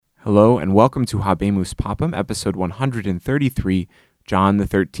Hello and welcome to Habemus Papam, episode 133, John the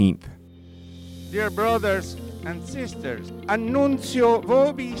 13th. Dear brothers and sisters, annuncio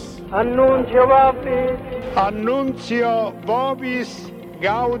vobis, Annuncio vobis, Annuncio vobis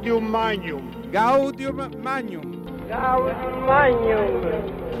Gaudium Magnum. Gaudium Magnum. Gaudium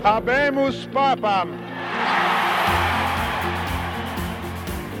Magnum. Habemus Papam.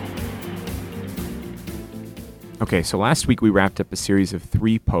 Okay, so last week we wrapped up a series of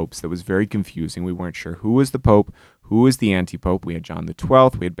 3 popes that was very confusing. We weren't sure who was the pope, who was the anti-pope. We had John the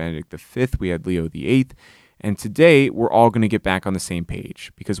 12th, we had Benedict V, we had Leo the 8th, and today we're all going to get back on the same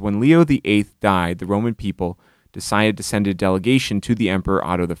page, because when Leo the 8th died, the Roman people decided to send a delegation to the Emperor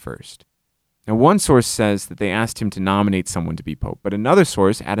Otto I. Now, one source says that they asked him to nominate someone to be pope, but another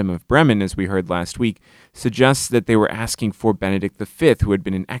source, Adam of Bremen, as we heard last week, suggests that they were asking for Benedict V, who had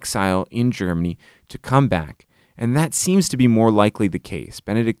been in exile in Germany, to come back. And that seems to be more likely the case.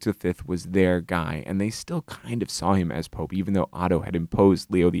 Benedict V was their guy, and they still kind of saw him as pope, even though Otto had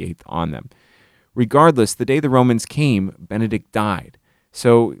imposed Leo VIII on them. Regardless, the day the Romans came, Benedict died,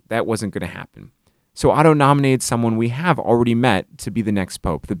 so that wasn't going to happen. So Otto nominated someone we have already met to be the next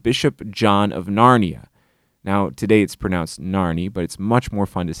pope, the Bishop John of Narnia. Now, today it's pronounced Narni, but it's much more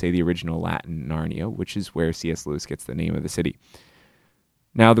fun to say the original Latin Narnia, which is where C.S. Lewis gets the name of the city.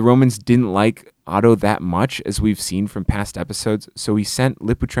 Now, the Romans didn't like Otto that much, as we've seen from past episodes, so he sent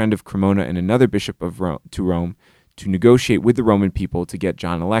Liputrand of Cremona and another bishop of to Rome to negotiate with the Roman people to get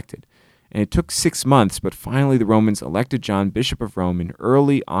John elected. And it took 6 months, but finally the Romans elected John Bishop of Rome in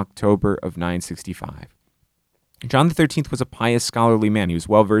early October of 965. John the 13th was a pious, scholarly man. He was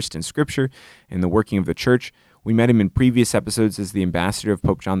well-versed in Scripture and the working of the Church. We met him in previous episodes as the ambassador of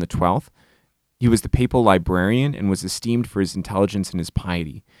Pope John the 12th. He was the papal librarian and was esteemed for his intelligence and his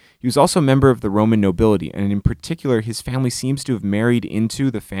piety. He was also a member of the Roman nobility, and in particular, his family seems to have married into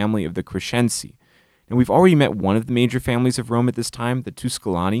the family of the Crescenzi. And we've already met one of the major families of Rome at this time, the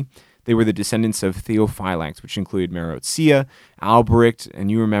Tusculani. They were the descendants of Theophylact, which included Marozia, Alberic, and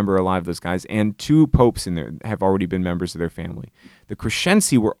you remember a lot of those guys, and 2 popes in there have already been members of their family. The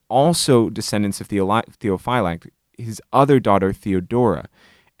Crescenzi were also descendants of Theophylact, his other daughter Theodora,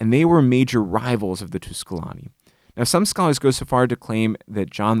 and they were major rivals of the Tusculani. Now, some scholars go so far to claim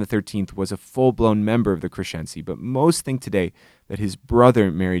that John the 13th was a full-blown member of the Crescenzi, but most think today that his brother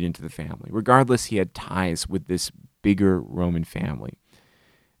married into the family. Regardless, he had ties with this bigger Roman family.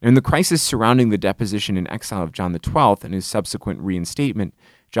 In the crisis surrounding the deposition and exile of John the 12th and his subsequent reinstatement,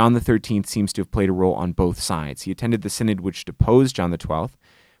 John the 13th seems to have played a role on both sides. He attended the synod which deposed John the 12th,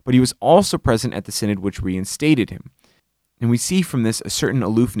 but he was also present at the synod which reinstated him. And we see from this a certain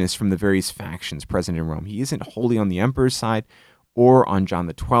aloofness from the various factions present in Rome. He isn't wholly on the emperor's side or on John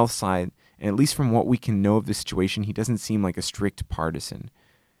the 12th's side, and at least from what we can know of the situation, he doesn't seem like a strict partisan.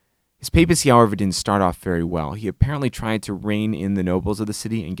 His papacy, however, didn't start off very well. He apparently tried to rein in the nobles of the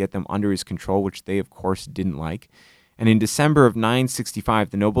city and get them under his control, which they, of course, didn't like. And in December of 965,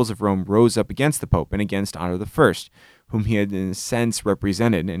 the nobles of Rome rose up against the pope and against Otto I, whom he had in a sense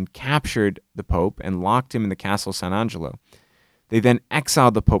represented, and captured the pope and locked him in the castle San Angelo. They then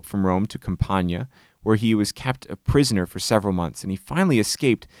exiled the pope from Rome to Campania, where he was kept a prisoner for several months, and he finally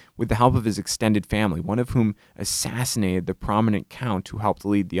escaped with the help of his extended family, one of whom assassinated the prominent count who helped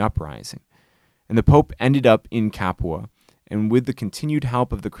lead the uprising. And the pope ended up in Capua, and with the continued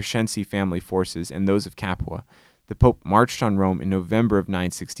help of the Crescenzi family forces and those of Capua, the pope marched on Rome in November of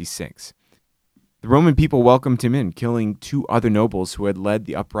 966. The Roman people welcomed him in, killing 2 other nobles who had led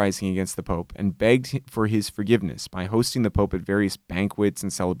the uprising against the pope, and begged for his forgiveness by hosting the pope at various banquets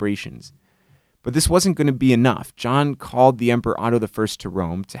and celebrations. But this wasn't going to be enough. John called the Emperor Otto I to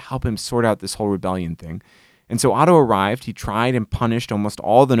Rome to help him sort out this whole rebellion thing. And so Otto arrived. He tried and punished almost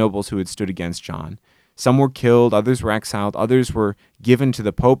all the nobles who had stood against John. Some were killed, others were exiled, others were given to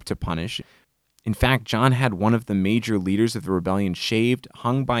the pope to punish. In fact, John had one of the major leaders of the rebellion shaved,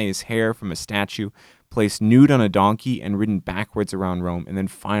 hung by his hair from a statue, placed nude on a donkey, and ridden backwards around Rome, and then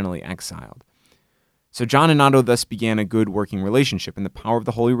finally exiled. So John and Otto thus began a good working relationship, and the power of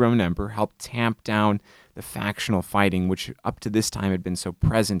the Holy Roman Emperor helped tamp down the factional fighting which up to this time had been so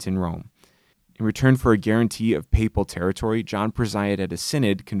present in Rome. In return for a guarantee of papal territory, John presided at a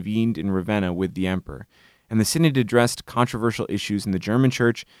synod convened in Ravenna with the emperor, and the synod addressed controversial issues in the German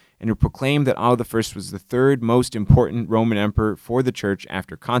church and it proclaimed that Otto I was the 3rd most important Roman emperor for the church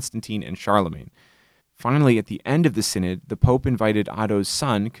after Constantine and Charlemagne. Finally, at the end of the synod, the Pope invited Otto's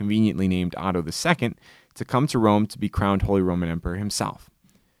son, conveniently named Otto II, to come to Rome to be crowned Holy Roman Emperor himself.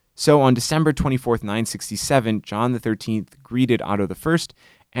 So on December 24th, 967, John the 13th greeted Otto I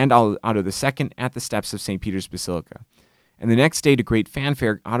and Otto II at the steps of St. Peter's Basilica. And the next day, to great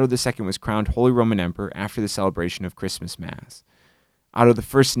fanfare, Otto II was crowned Holy Roman Emperor after the celebration of Christmas Mass. Otto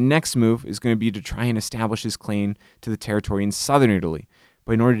I's next move is going to be to try and establish his claim to the territory in southern Italy.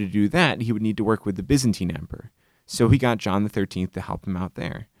 But in order to do that, he would need to work with the Byzantine Emperor. So he got John XIII to help him out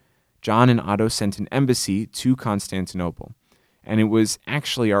there. John and Otto sent an embassy to Constantinople. And it was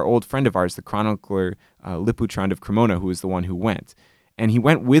actually our old friend of ours, the chronicler Liputrand of Cremona, who was the one who went. And he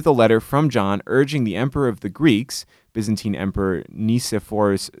went with a letter from John urging the Emperor of the Greeks, Byzantine Emperor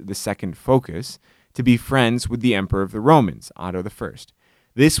Nicephorus II Phocas, to be friends with the Emperor of the Romans, Otto I.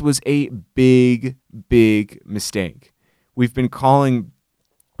 This was a big, big mistake. We've been calling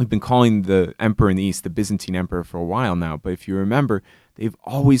the emperor in the East the Byzantine Emperor for a while now, but if you remember, they've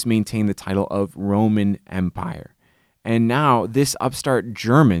always maintained the title of Roman Empire. And now this upstart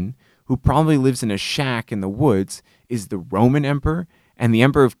German, who probably lives in a shack in the woods, is the Roman Emperor, and the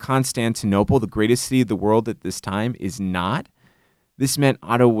Emperor of Constantinople, the greatest city of the world at this time, is not. This meant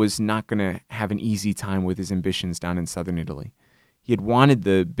Otto was not going to have an easy time with his ambitions down in southern Italy. He had wanted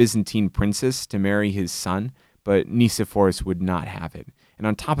the Byzantine princess to marry his son, but Nicephorus would not have it. And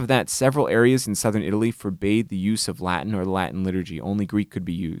on top of that, several areas in southern Italy forbade the use of Latin or Latin liturgy. Only Greek could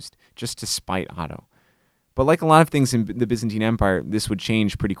be used, just to spite Otto. But like a lot of things in the Byzantine Empire, this would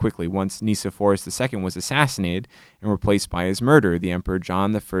change pretty quickly once Nicephorus II was assassinated and replaced by his murderer, the Emperor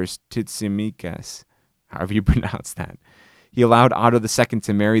John I Titsimisces, however you pronounce that. He allowed Otto II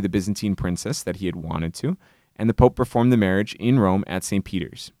to marry the Byzantine princess that he had wanted to, and the Pope performed the marriage in Rome at St.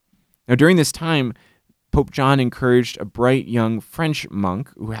 Peter's. Now, during this time, Pope John encouraged a bright young French monk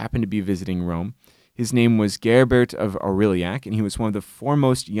who happened to be visiting Rome. His name was Gerbert of Aurillac, and he was one of the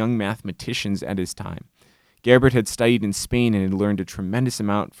foremost young mathematicians at his time. Gerbert had studied in Spain and had learned a tremendous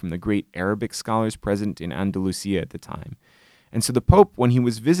amount from the great Arabic scholars present in Andalusia at the time. And so the Pope, when he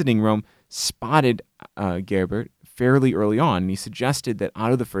was visiting Rome, spotted Gerbert fairly early on, and he suggested that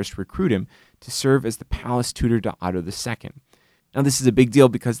Otto I recruit him to serve as the palace tutor to Otto II. Now, this is a big deal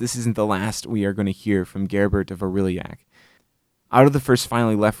because this isn't the last we are going to hear from Gerbert of Aurillac. Otto I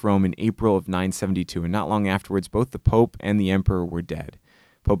finally left Rome in April of 972, and not long afterwards, both the Pope and the Emperor were dead.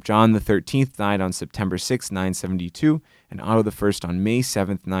 Pope John XIII died on September 6, 972, and Otto I on May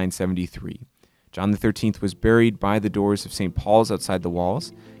 7, 973. John XIII was buried by the doors of St. Paul's outside the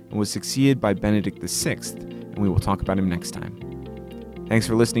walls and was succeeded by Benedict VI, and we will talk about him next time. Thanks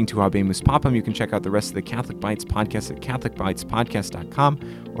for listening to Habemus Papam. You can check out the rest of the Catholic Bites podcast at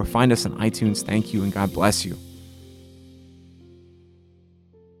catholicbitespodcast.com or find us on iTunes. Thank you, and God bless you.